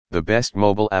The best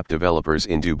mobile app developers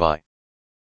in Dubai.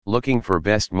 Looking for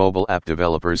best mobile app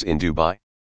developers in Dubai?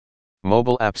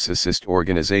 Mobile apps assist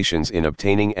organizations in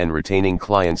obtaining and retaining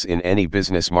clients in any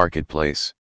business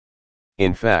marketplace.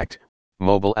 In fact,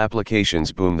 mobile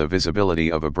applications boom the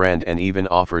visibility of a brand and even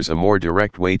offers a more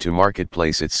direct way to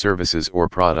marketplace its services or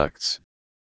products.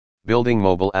 Building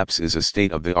mobile apps is a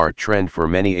state-of-the-art trend for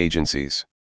many agencies.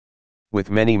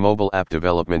 With many mobile app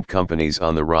development companies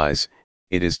on the rise,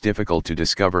 it is difficult to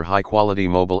discover high-quality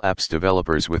mobile apps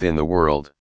developers within the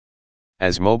world.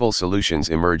 As mobile solutions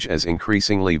emerge as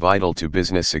increasingly vital to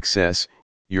business success,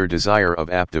 your desire of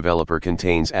app developer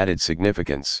contains added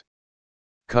significance.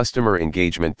 Customer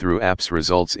engagement through apps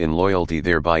results in loyalty,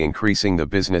 thereby increasing the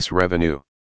business revenue.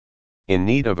 In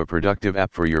need of a productive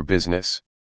app for your business?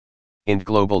 Ind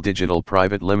Global Digital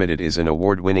Private Limited is an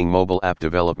award-winning mobile app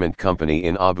development company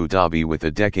in Abu Dhabi with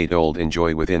a decade-old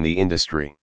enjoy within the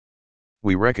industry.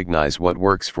 We recognize what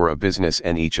works for a business,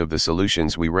 and each of the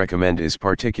solutions we recommend is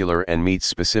particular and meets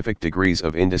specific degrees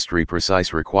of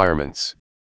industry-precise requirements.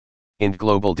 Ind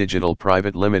Global Digital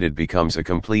Private Limited becomes a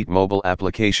complete mobile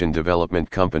application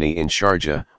development company in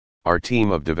Sharjah. Our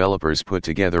team of developers put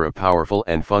together a powerful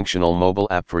and functional mobile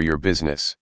app for your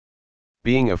business.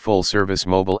 Being a full-service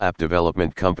mobile app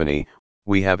development company,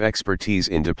 we have expertise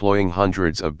in deploying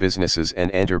hundreds of businesses and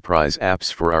enterprise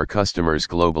apps for our customers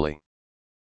globally.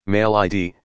 Mail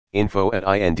ID,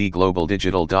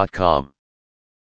 info@indglobaldigital.com